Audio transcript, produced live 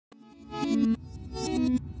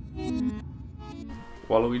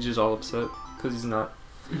Waluigi's all upset because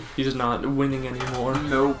he's not winning anymore.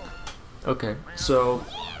 Nope. Okay, so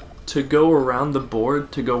to go around the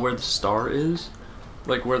board to go where the star is,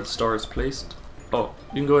 like where the star is placed. Oh,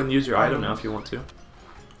 you can go ahead and use your item now if you want to.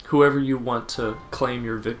 Whoever you want to claim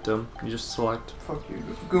your victim, you just select. Fuck you,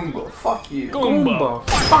 Goomba. Fuck you. Goomba.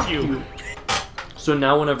 Fuck you. So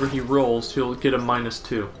now whenever he rolls, he'll get a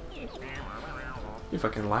 -2. If I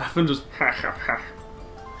can laugh and just ha ha ha.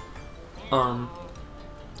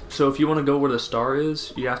 So if you want to go where the star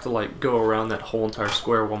is, you have to like go around that whole entire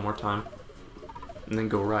square one more time, and then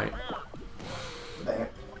go right.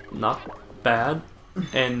 Not bad.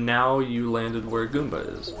 And now you landed where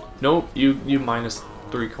Goomba is. Nope, you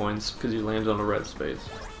 -3 coins because you landed on a red space.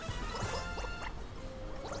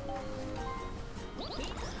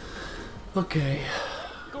 Okay.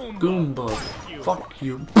 Goomba. Fuck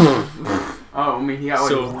you. Oh, I mean, he got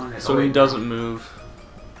what he wanted. So he doesn't move.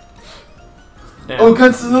 And oh,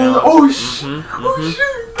 oh shit! Oh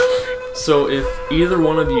shit! So if either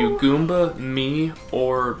one of you, Goomba, me,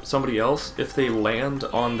 or somebody else, if they land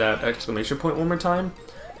on that exclamation point one more time,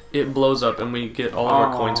 it blows up and we get all of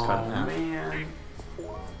our coins cut in half. Man.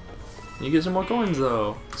 You get some more coins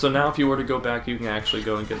though. So now if you were to go back, you can actually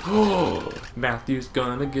go and get. Oh, Matthew's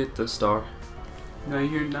gonna get the star. No,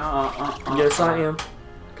 you're not. Yes, I am.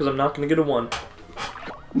 Because I'm not gonna get a 1.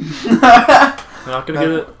 I'm not gonna get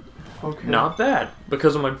it. Okay. Not bad,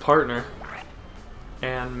 because of my partner.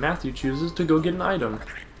 And Matthew chooses to go get an item.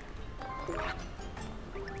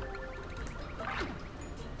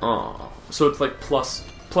 Oh, so it's like plus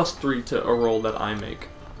 3 to a roll that I make.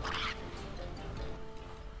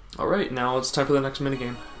 Alright, now it's time for the next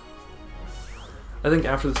minigame. I think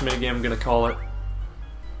after this minigame I'm gonna call it.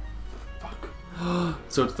 Fuck.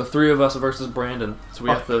 So it's the 3 of us versus Brandon. So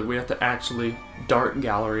we have to actually dart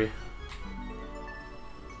gallery.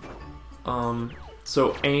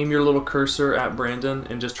 So aim your little cursor at Brandon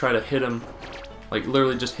and just try to hit him, like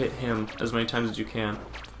literally just hit him as many times as you can.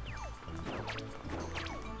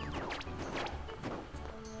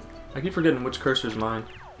 I keep forgetting which cursor is mine.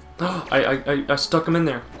 I stuck him in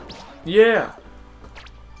there. Yeah!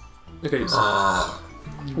 Okay, so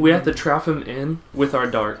we have to trap him in with our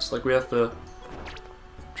darts. Like we have to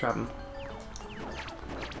trap him.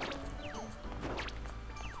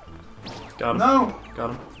 Got him. No!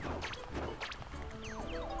 Got him.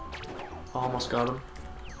 Almost got him.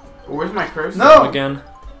 Where's my cursor? No! Again.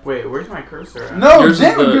 Wait, where's my cursor at? No! Yours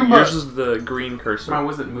is the green cursor. Mine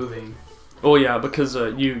wasn't moving. Oh yeah, because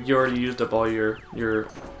you already used up all your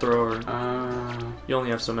thrower. You only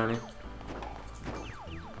have so many.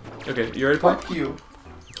 Okay, you ready to play? Fuck you.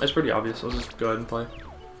 That's pretty obvious. I'll just go ahead and play.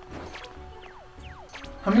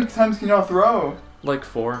 How many times can y'all throw? Like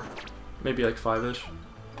 4. Maybe like 5-ish.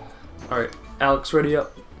 Alright, Alex, ready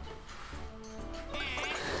up.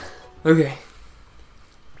 Okay.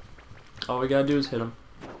 All we gotta do is hit him.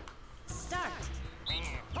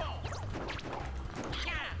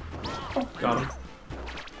 Got him.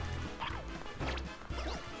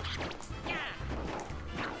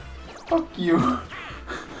 Fuck you.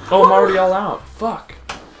 Oh, I'm already all out. Fuck.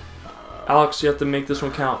 Alex, you have to make this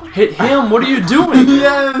one count. Hit him! What are you doing?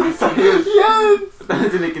 Yes! Yes! I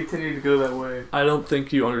didn't continue to go that way. I don't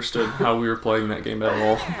think you understood how we were playing that game at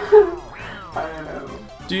all. I don't know.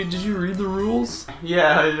 Dude, did you read the rules?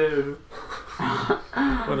 Yeah, I did.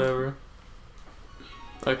 Whatever.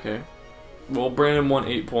 Okay. Well, Brandon won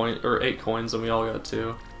 8 coins, and we all got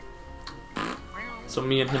 2. So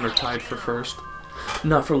me and him are tied for first.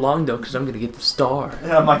 Not for long though, because I'm gonna get the star.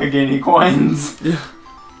 Yeah, I'm not gonna get any coins. Yeah.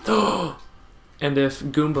 And if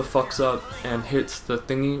Goomba fucks up and hits the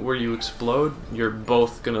thingy where you explode, you're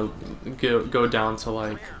both gonna go down to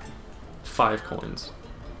like 5 coins.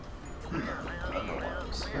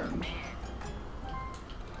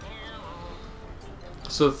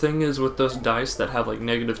 So the thing is with those dice that have like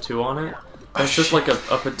 -2 on it, that's just like a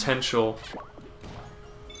potential.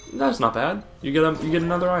 That's not bad. You get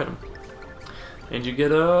another item, and you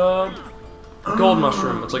get a gold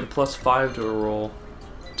mushroom. It's like a +5 to a roll.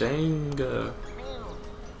 Dang,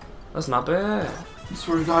 that's not bad. I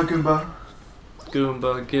swear to God, Goomba.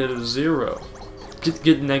 Goomba, get a 0.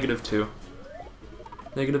 Get -2.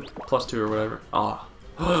 Negative +2 or whatever. Ah.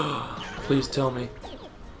 Please tell me.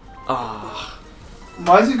 Ah.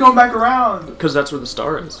 Why is he going back around? Because that's where the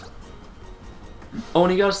star is. Oh,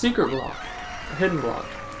 and he got a secret block. A hidden block.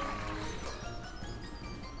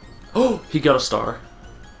 Oh, he got a star.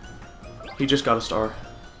 He just got a star.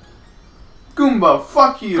 Goomba,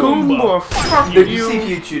 fuck you. Goomba, fuck you.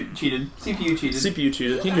 CPU cheated. CPU cheated. CPU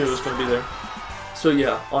cheated. He knew it was going to be there. So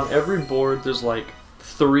yeah, on every board there's like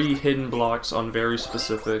 3 hidden blocks on very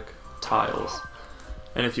specific tiles.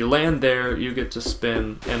 And if you land there, you get to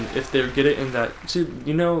spin, and if they get it in that, see,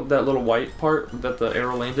 you know that little white part that the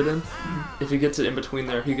arrow landed in? If he gets it in between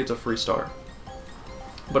there, he gets a free star.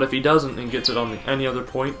 But if he doesn't and gets it on any other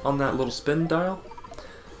point on that little spin dial,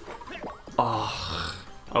 oh,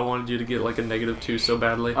 I wanted you to get like a -2 so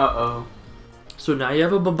badly. Uh-oh. So now you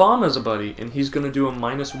have a Bob-omb as a buddy, and he's gonna do a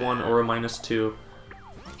 -1 or a -2.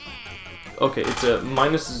 Okay, it's a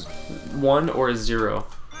 -1 or a 0.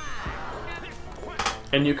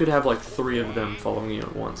 And you could have like 3 of them following you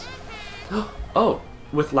at once. Oh,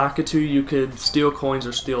 with Lakitu you could steal coins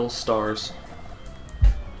or steal stars.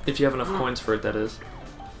 If you have enough coins for it, that is.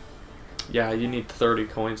 Yeah, you need 30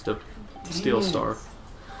 coins to steal a star.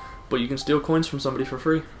 But you can steal coins from somebody for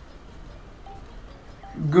free.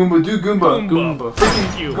 Goomba, do Goomba. Goomba.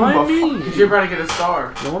 Freaking you. Why Goomba, me? because you're about to get a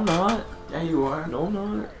star. No, I'm not. Yeah, you are. No, I'm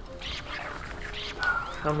not.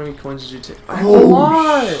 How many coins did you take? I have a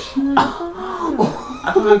lot!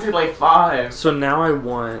 I thought it took like 5. So now I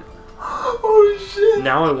want... Oh shit!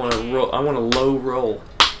 Now I want to roll. I want a low roll,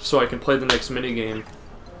 so I can play the next mini game.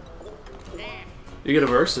 You get a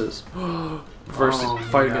versus. Versus. Oh,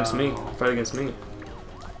 Fight no. against me. Fight against me.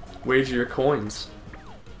 Wager your coins.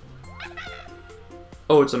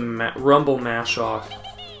 Oh, it's a rumble mash off.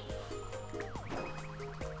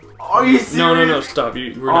 Are you serious? No, no, no! Stop!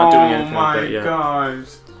 We're not doing anything like that yet. Oh my gosh!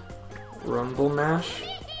 Rumble mash.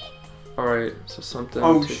 All right. So something.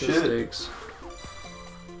 Oh take shit! the stakes.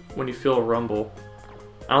 When you feel a rumble.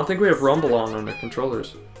 I don't think we have rumble on the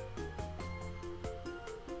controllers.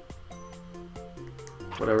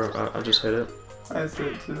 Whatever, I just hit it. I said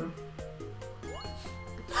it too.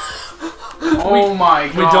 Oh my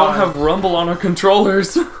god. We don't have rumble on our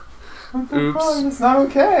controllers. Oops. It's not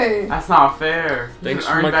okay. That's not fair. Thanks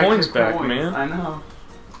You for earn my back coins your back, coins. man. I know.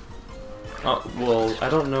 Well, I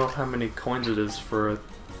don't know how many coins it is for a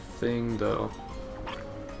thing, though.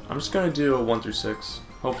 I'm just gonna do a 1 through 6.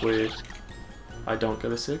 Hopefully, I don't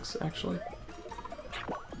get a 6, actually.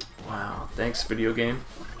 Wow, thanks, video game.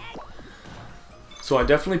 So I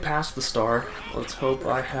definitely passed the star. Let's hope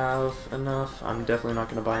I have enough. I'm definitely not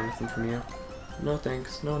gonna buy anything from you. No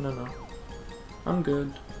thanks. No, no, no. I'm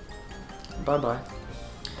good. Bye-bye.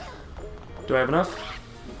 Do I have enough?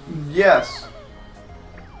 Yes.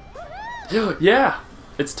 Yeah!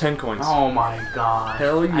 It's 10 coins. Oh my god.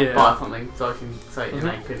 Hell yeah. I bought something so and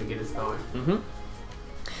I couldn't get a star.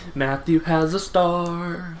 Matthew has a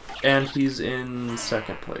star, and he's in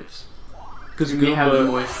 2nd place. Because You have the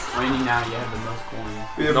Goomba... most. I mean, now you have the most coins.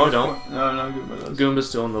 No, I don't. No, no, Goomba does. Goomba's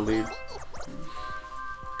still in the lead.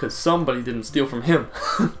 Because somebody didn't steal from him.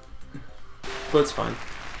 But it's fine.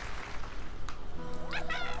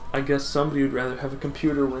 I guess somebody would rather have a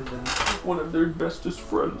computer win than one of their bestest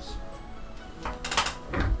friends.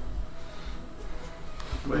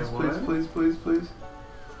 Please, please, please, please.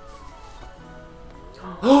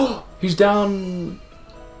 Oh, he's down.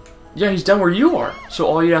 Yeah, he's down where you are. So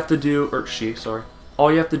all you have to do, or she, sorry.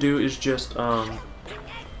 All you have to do is just, oh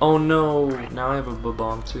no, now I have a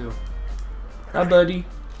Bob-omb too. Hi, buddy.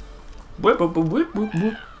 Whip, whip, whip, whip, whip,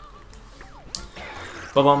 whip.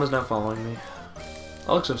 Bob-omb is now following me.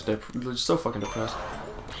 I look so fucking depressed.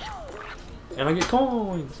 And I get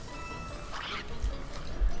coins.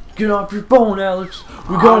 Get off your phone, Alex.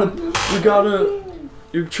 We gotta.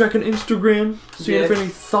 You're checking Instagram, seeing if any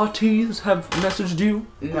thoughties have messaged you.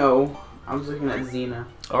 No, I was looking at Xena.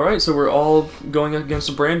 All right, so we're all going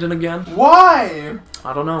against Brandon again. Why?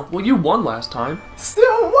 I don't know. Well, you won last time.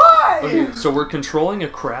 Still, why? Okay, so we're controlling a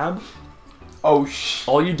crab. Oh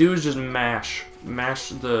All you do is just mash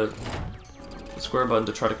the square button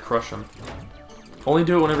to try to crush him. Only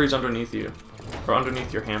do it whenever he's underneath you, or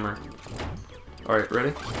underneath your hammer. All right,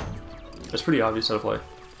 ready? It's pretty obvious how to play.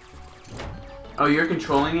 Oh, you're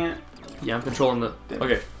controlling it? Yeah, I'm controlling the.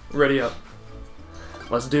 Okay, ready up.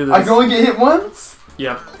 Let's do this. I can only get hit once?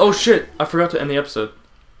 Yeah. Oh shit! I forgot to end the episode.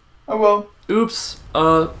 Oh well. Oops.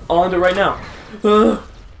 I'll end it right now.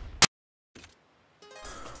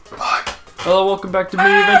 Hello, welcome back to Mini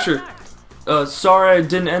Adventure. Sorry I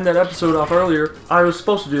didn't end that episode off earlier. I was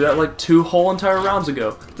supposed to do that like 2 whole entire rounds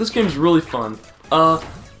ago. This game's really fun. Why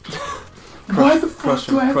the fuck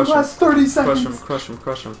do I have the last 30 seconds? Crush him.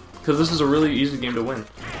 Because this is a really easy game to win.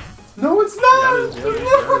 No, it's not! Yeah,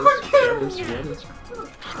 it is.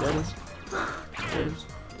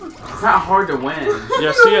 It's not hard to win.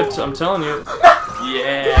 Yeah, see it. I'm telling you.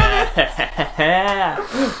 Yeah!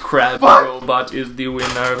 Crab Robot is the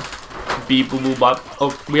winner. Beep boop boop bop.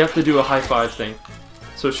 Oh, we have to do a high five thing.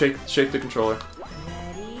 So shake the controller.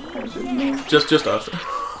 Just us.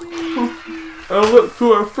 look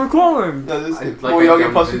to us for calling. That is I'd good. like Will a y'all get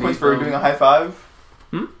gum plus 2 beneath points for them. doing a high five?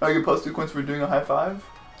 Hmm? Y'all get plus 2 points for doing a high five?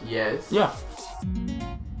 Yes. Yeah.